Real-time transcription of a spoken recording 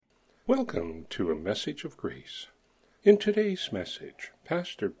Welcome to a message of grace. In today's message,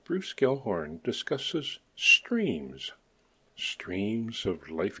 Pastor Bruce Gelhorn discusses streams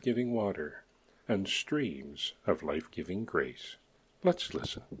of life-giving water and streams of life-giving grace. Let's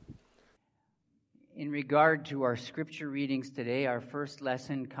listen. In regard to our scripture readings today, our first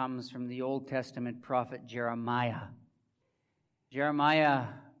lesson comes from the Old Testament prophet Jeremiah. Jeremiah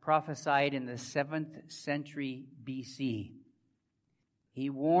prophesied in the 7th century BC. He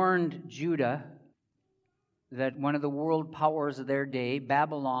warned Judah that one of the world powers of their day,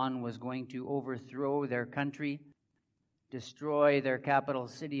 Babylon, was going to overthrow their country, destroy their capital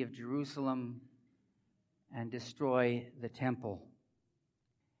city of Jerusalem, and destroy the temple.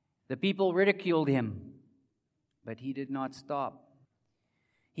 The people ridiculed him, but he did not stop.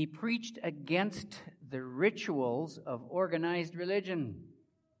 He preached against the rituals of organized religion.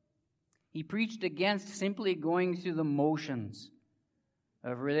 He preached against simply going through the motions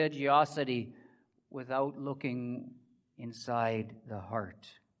of religiosity without looking inside the heart.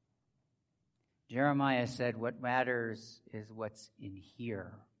 Jeremiah said, what matters is what's in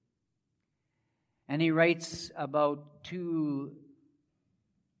here. And he writes about two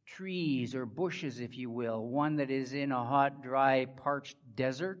trees or bushes, if you will, one that is in a hot, dry, parched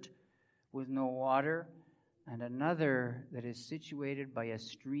desert with no water, and another that is situated by a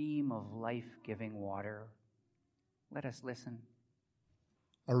stream of life-giving water. Let us listen.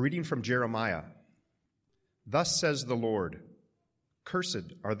 A reading from Jeremiah. Thus says the Lord,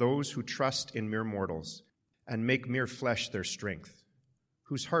 cursed are those who trust in mere mortals and make mere flesh their strength,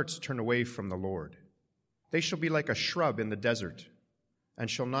 whose hearts turn away from the Lord. They shall be like a shrub in the desert and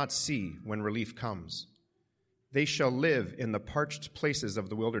shall not see when relief comes. They shall live in the parched places of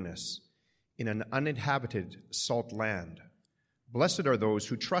the wilderness, in an uninhabited salt land. Blessed are those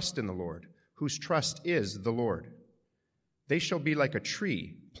who trust in the Lord, whose trust is the Lord. They shall be like a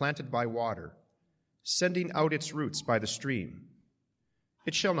tree planted by water, sending out its roots by the stream.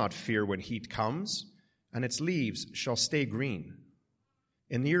 It shall not fear when heat comes, and its leaves shall stay green.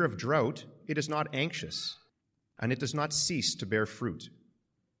 In the year of drought, it is not anxious, and it does not cease to bear fruit.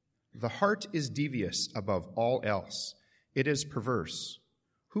 The heart is devious above all else. It is perverse.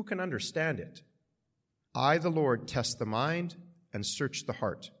 Who can understand it? I, the Lord, test the mind and search the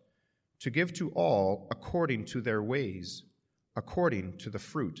heart, to give to all according to their ways, according to the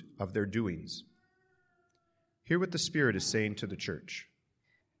fruit of their doings. Hear what the Spirit is saying to the church.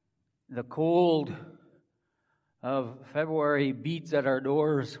 The cold of February beats at our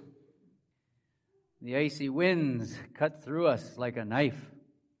doors. The icy winds cut through us like a knife.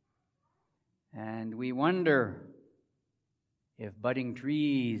 And we wonder if budding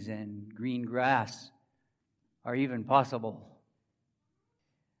trees and green grass are even possible.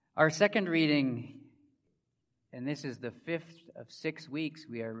 Our second reading, and this is the 5th of 6 weeks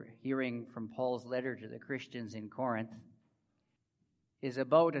we are hearing from Paul's letter to the Christians in Corinth, is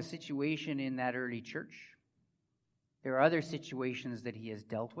about a situation in that early church. There are other situations that he has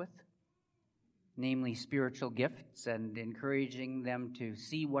dealt with, namely spiritual gifts and encouraging them to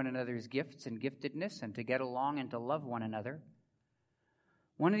see one another's gifts and giftedness and to get along and to love one another.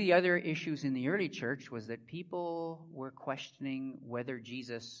 One of the other issues in the early church was that people were questioning whether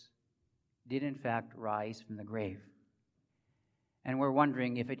Jesus did in fact rise from the grave. And we're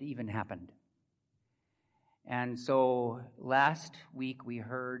wondering if it even happened. And so last week we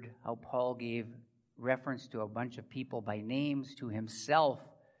heard how Paul gave reference to a bunch of people by names, to himself,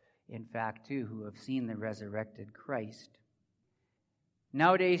 in fact, too, who have seen the resurrected Christ.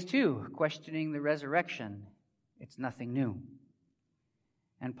 Nowadays, too, questioning the resurrection, it's nothing new.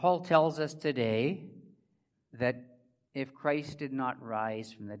 And Paul tells us today that if Christ did not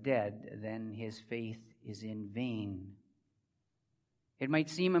rise from the dead, then his faith is in vain. It might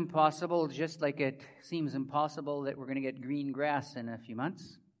seem impossible, just like it seems impossible that we're going to get green grass in a few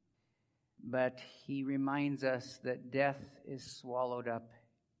months. But he reminds us that death is swallowed up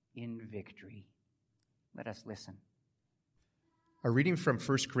in victory. Let us listen. A reading from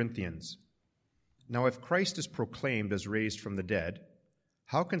 1 Corinthians. Now if Christ is proclaimed as raised from the dead,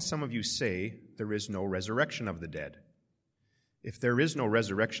 how can some of you say there is no resurrection of the dead? If there is no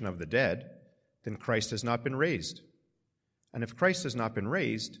resurrection of the dead, then Christ has not been raised. And if Christ has not been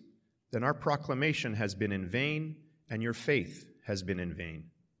raised, then our proclamation has been in vain, and your faith has been in vain.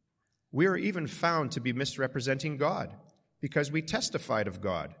 We are even found to be misrepresenting God, because we testified of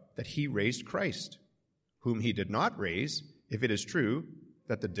God that he raised Christ, whom he did not raise, if it is true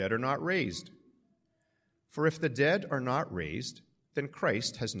that the dead are not raised. For if the dead are not raised, then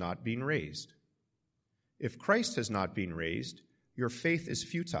Christ has not been raised. If Christ has not been raised, your faith is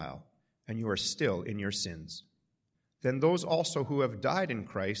futile, and you are still in your sins. Then those also who have died in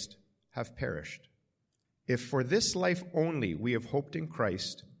Christ have perished. If for this life only we have hoped in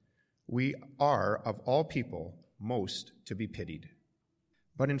Christ, we are, of all people, most to be pitied.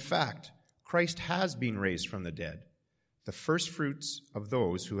 But in fact, Christ has been raised from the dead, the firstfruits of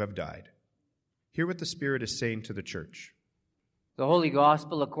those who have died. Hear what the Spirit is saying to the church. The Holy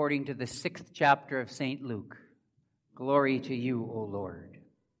Gospel according to the 6th chapter of St. Luke. Glory to you, O Lord.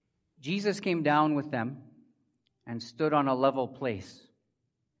 Jesus came down with them and stood on a level place,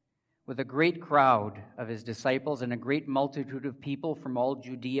 with a great crowd of his disciples and a great multitude of people from all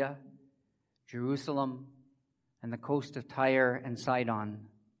Judea, Jerusalem, and the coast of Tyre and Sidon.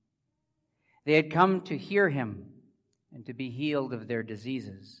 They had come to hear him and to be healed of their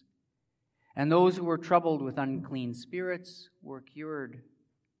diseases. And those who were troubled with unclean spirits were cured.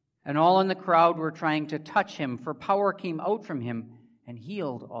 And all in the crowd were trying to touch him, for power came out from him and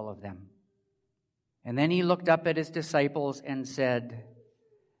healed all of them. And then he looked up at his disciples and said,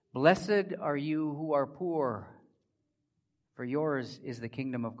 "Blessed are you who are poor, for yours is the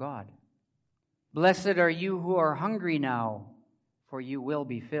kingdom of God. Blessed are you who are hungry now, for you will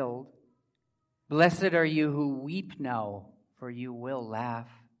be filled. Blessed are you who weep now, for you will laugh.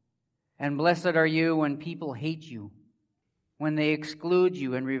 And blessed are you when people hate you, when they exclude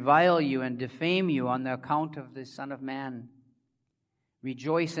you and revile you and defame you on the account of the Son of Man.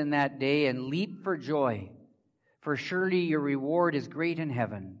 Rejoice in that day and leap for joy, for surely your reward is great in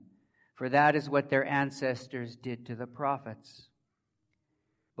heaven, for that is what their ancestors did to the prophets.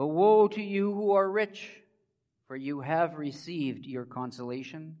 But woe to you who are rich, for you have received your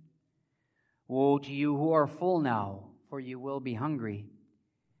consolation. Woe to you who are full now, for you will be hungry.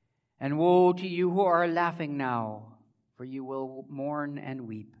 And woe to you who are laughing now, for you will mourn and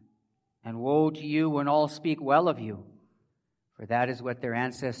weep. And woe to you when all speak well of you, for that is what their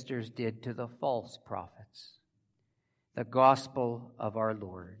ancestors did to the false prophets. The gospel of our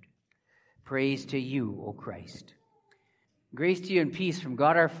Lord. Praise to you, O Christ. Grace to you and peace from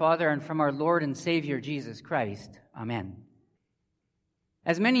God our Father and from our Lord and Savior Jesus Christ. Amen.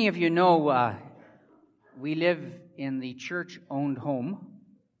 As many of you know, we live in the church-owned home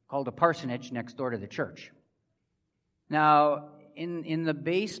called a parsonage next door to the church. Now, in the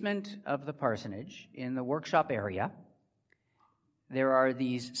basement of the parsonage, in the workshop area, there are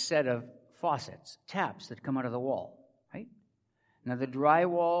these set of faucets, taps that come out of the wall, right? Now, the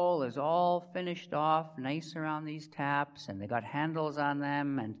drywall is all finished off, nice around these taps, and they got handles on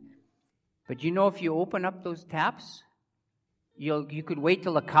them. But you know, if you open up those taps, you could wait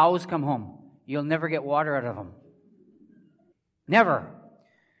till the cows come home. You'll never get water out of them. Never.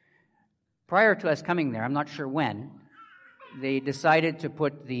 Prior to us coming there, I'm not sure when, they decided to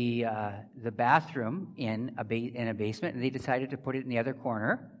put the bathroom in a basement, and they decided to put it in the other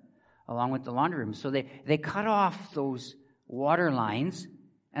corner, along with the laundry room. So they cut off those water lines,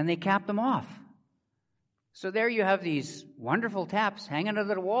 and they capped them off. So there you have these wonderful taps hanging out of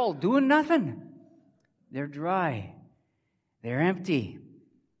the wall, doing nothing. They're dry. They're empty.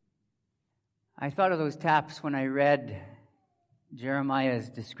 I thought of those taps when I read Jeremiah's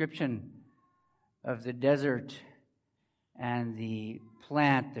description of the desert and the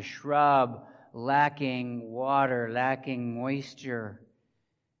plant, the shrub, lacking water, lacking moisture.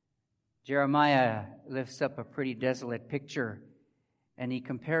 Jeremiah lifts up a pretty desolate picture, and he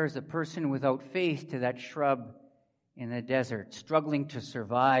compares a person without faith to that shrub in the desert, struggling to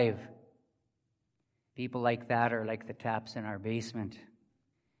survive. People like that are like the taps in our basement.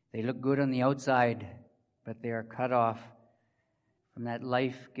 They look good on the outside, but they are cut off from that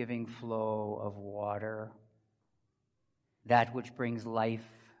life-giving flow of water, that which brings life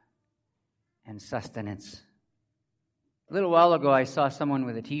and sustenance. A little while ago, I saw someone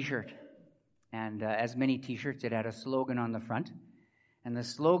with a T-shirt, and as many T-shirts, it had a slogan on the front. And the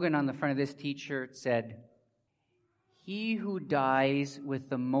slogan on the front of this T-shirt said, "He who dies with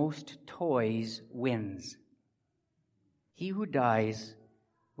the most toys wins." He who dies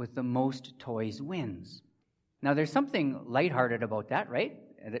with the most toys wins. Now, there's something lighthearted about that, right?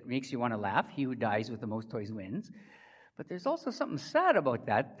 That makes you want to laugh. He who dies with the most toys wins. But there's also something sad about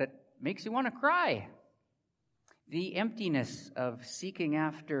that makes you want to cry. The emptiness of seeking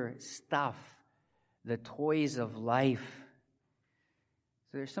after stuff, the toys of life.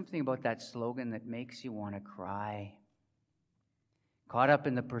 So there's something about that slogan that makes you want to cry. Caught up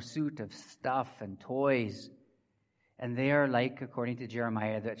in the pursuit of stuff and toys. And they are like, according to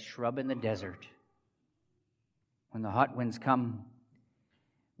Jeremiah, that shrub in the desert. When the hot winds come,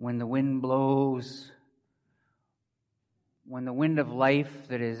 when the wind blows, when the wind of life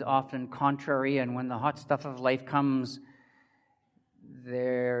that is often contrary, and when the hot stuff of life comes,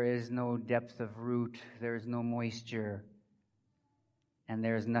 there is no depth of root, there is no moisture, and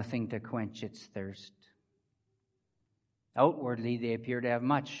there is nothing to quench its thirst. Outwardly, they appear to have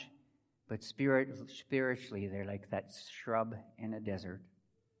much, but spiritually, they're like that shrub in a desert.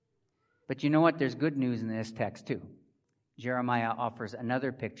 But you know what? There's good news in this text, too. Jeremiah offers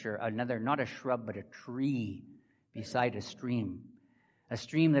another picture, not a shrub, but a tree beside a stream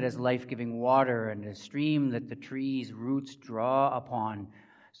that has life-giving water, and a stream that the tree's roots draw upon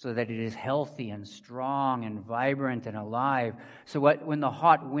so that it is healthy and strong and vibrant and alive. So when the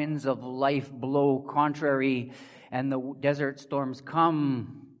hot winds of life blow contrary and the desert storms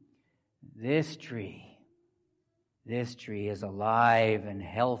come, this tree is alive and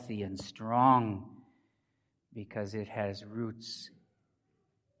healthy and strong because it has roots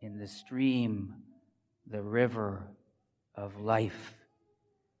in the stream, the river of life.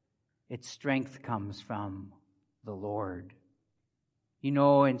 Its strength comes from the Lord. You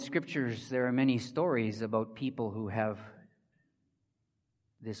know, in scriptures, there are many stories about people who have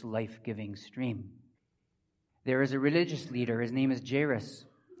this life-giving stream. There is a religious leader. His name is Jairus.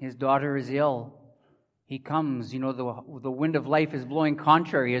 His daughter is ill. He comes, the wind of life is blowing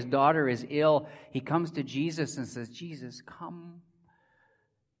contrary. His daughter is ill. He comes to Jesus and says, Jesus, come.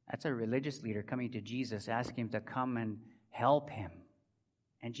 That's a religious leader coming to Jesus, asking him to come and help him.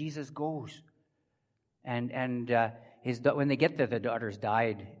 And Jesus goes. And when they get there, the daughter's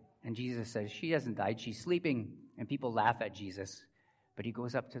died. And Jesus says, she hasn't died, she's sleeping. And people laugh at Jesus. But he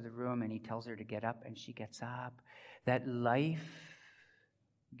goes up to the room and he tells her to get up, and she gets up. That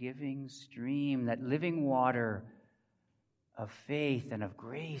life-giving stream, that living water of faith and of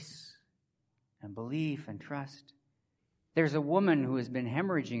grace and belief and trust. There's a woman who has been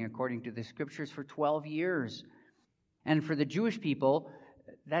hemorrhaging, according to the scriptures, for 12 years. And for the Jewish people,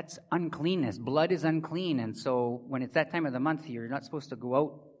 that's uncleanness. Blood is unclean. And so when it's that time of the month, you're not supposed to go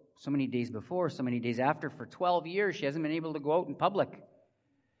out so many days before, so many days after. For 12 years, she hasn't been able to go out in public.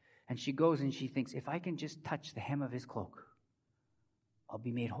 And she goes and she thinks, if I can just touch the hem of his cloak, I'll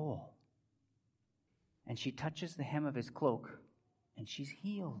be made whole. And she touches the hem of his cloak, and she's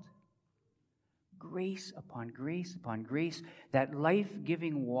healed. Grace upon grace upon grace, that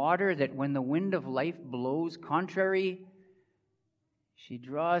life-giving water that when the wind of life blows contrary, she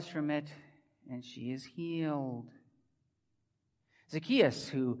draws from it, and she is healed. Zacchaeus,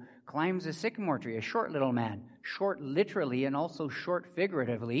 who climbs a sycamore tree, a short little man, short literally and also short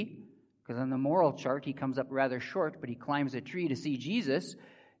figuratively, because on the moral chart he comes up rather short, but he climbs a tree to see Jesus.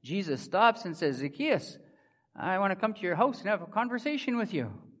 Jesus stops and says, Zacchaeus, I want to come to your house and have a conversation with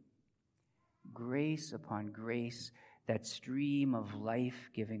you. Grace upon grace, that stream of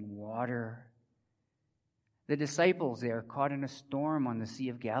life-giving water. The disciples, they are caught in a storm on the Sea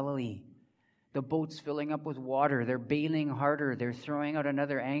of Galilee. The boat's filling up with water. They're bailing harder. They're throwing out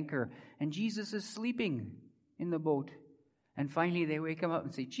another anchor. And Jesus is sleeping in the boat. And finally they wake him up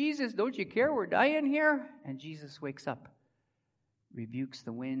and say, Jesus, don't you care? We're dying here. And Jesus wakes up, rebukes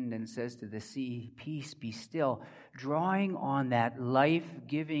the wind, and says to the sea, peace, be still, drawing on that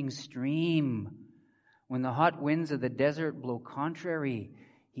life-giving stream. When the hot winds of the desert blow contrary,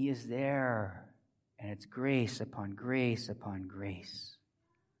 he is there. And it's grace upon grace upon grace.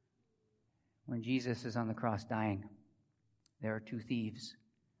 When Jesus is on the cross dying, there are two thieves,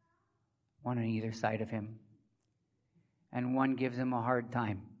 one on either side of him. And one gives him a hard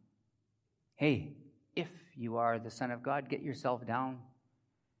time. Hey, if you are the Son of God, get yourself down.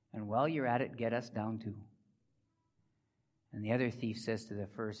 And while you're at it, get us down too. And the other thief says to the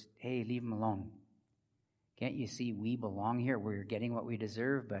first, hey, leave him alone. Can't you see we belong here? We're getting what we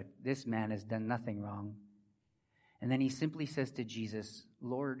deserve, but this man has done nothing wrong. And then he simply says to Jesus,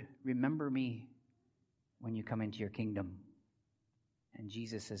 Lord, remember me when you come into your kingdom. And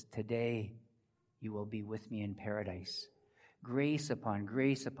Jesus says, today you will be with me in paradise. Grace upon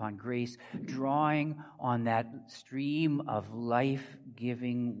grace upon grace, drawing on that stream of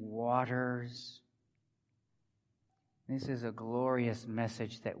life-giving waters. This is a glorious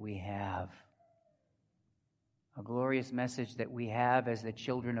message that we have. A glorious message that we have as the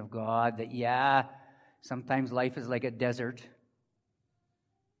children of God, that sometimes life is like a desert,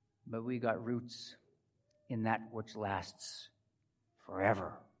 but we got roots in that which lasts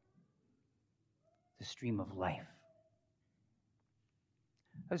forever. The stream of life.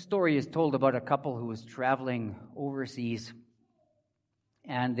 A story is told about a couple who was traveling overseas,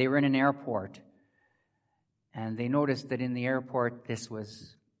 and they were in an airport, and they noticed that in the airport this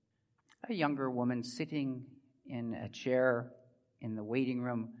was a younger woman sitting in a chair in the waiting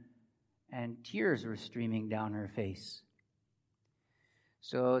room, and tears were streaming down her face.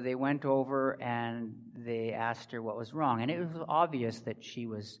 So they went over and they asked her what was wrong, and it was obvious that she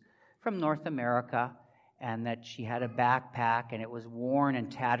was from North America, and that she had a backpack and it was worn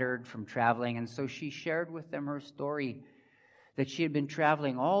and tattered from traveling. And so she shared with them her story that she had been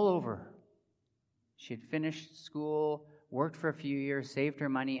traveling all over. She had finished school, worked for a few years, saved her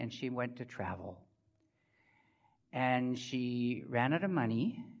money, and she went to travel. And she ran out of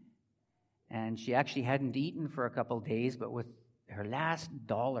money, and she actually hadn't eaten for a couple of days, but with her last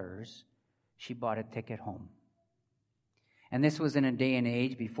dollars, she bought a ticket home. And this was in a day and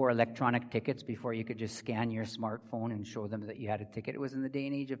age before electronic tickets, before you could just scan your smartphone and show them that you had a ticket. It was in the day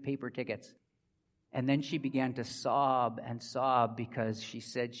and age of paper tickets. And then she began to sob and sob because she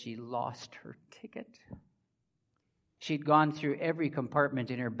said she lost her ticket. She'd gone through every compartment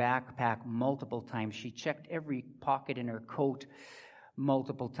in her backpack multiple times. She checked every pocket in her coat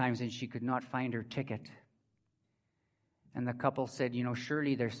multiple times, and she could not find her ticket. And the couple said,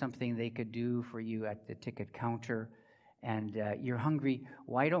 surely there's something they could do for you at the ticket counter. And you're hungry.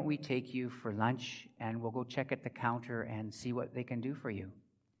 Why don't we take you for lunch, and we'll go check at the counter and see what they can do for you?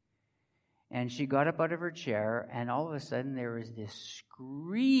 And she got up out of her chair, and all of a sudden there was this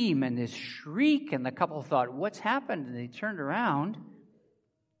scream and this shriek, and the couple thought, what's happened? And they turned around.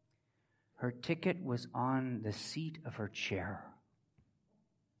 Her ticket was on the seat of her chair.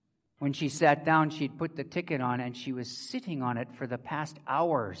 When she sat down, she'd put the ticket on, and she was sitting on it for the past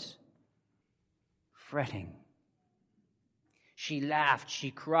hours, fretting. She laughed,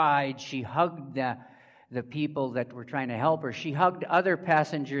 she cried, she hugged the people that were trying to help her. She hugged other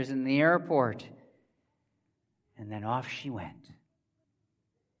passengers in the airport. And then off she went,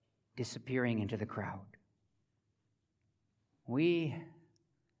 disappearing into the crowd. We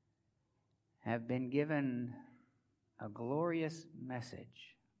have been given a glorious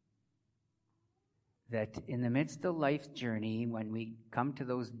message that in the midst of life's journey, when we come to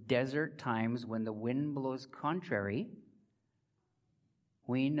those desert times when the wind blows contrary,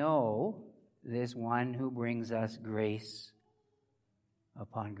 we know this one who brings us grace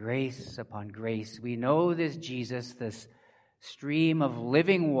upon grace upon grace. We know this Jesus, this stream of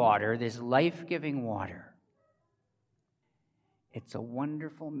living water, this life-giving water. It's a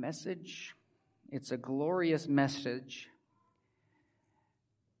wonderful message. It's a glorious message.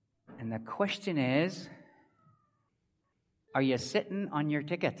 And the question is, are you sitting on your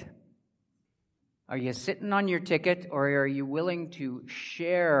ticket? Are you sitting on your ticket, or are you willing to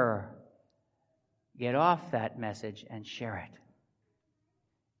get off that message and share it?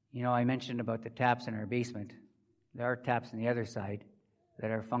 I mentioned about the taps in our basement. There are taps on the other side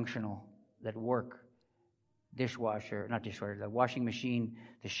that are functional, that work. The washing machine,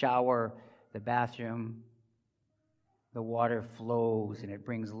 the shower, the bathroom, the water flows and it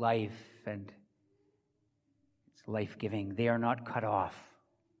brings life, and it's life-giving. They are not cut off.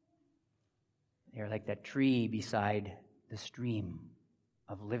 They are like that tree beside the stream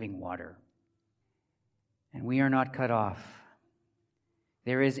of living water. And we are not cut off.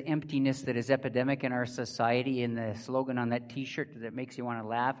 There is emptiness that is epidemic in our society, in the slogan on that T-shirt that makes you want to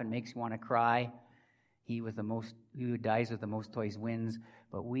laugh and makes you want to cry. He who dies with the most toys wins.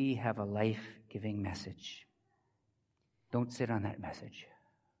 But we have a life-giving message. Don't sit on that message.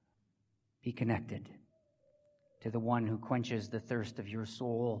 Be connected to the one who quenches the thirst of your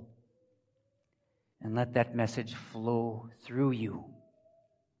soul. And let that message flow through you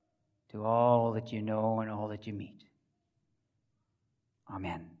to all that you know and all that you meet.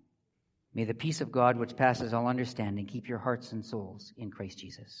 Amen. May the peace of God, which passes all understanding, keep your hearts and souls in Christ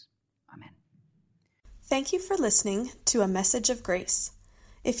Jesus. Amen. Thank you for listening to A Message of Grace.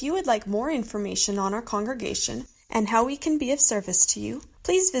 If you would like more information on our congregation and how we can be of service to you,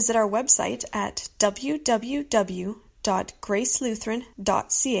 please visit our website at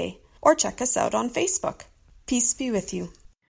www.gracelutheran.ca or check us out on Facebook. Peace be with you.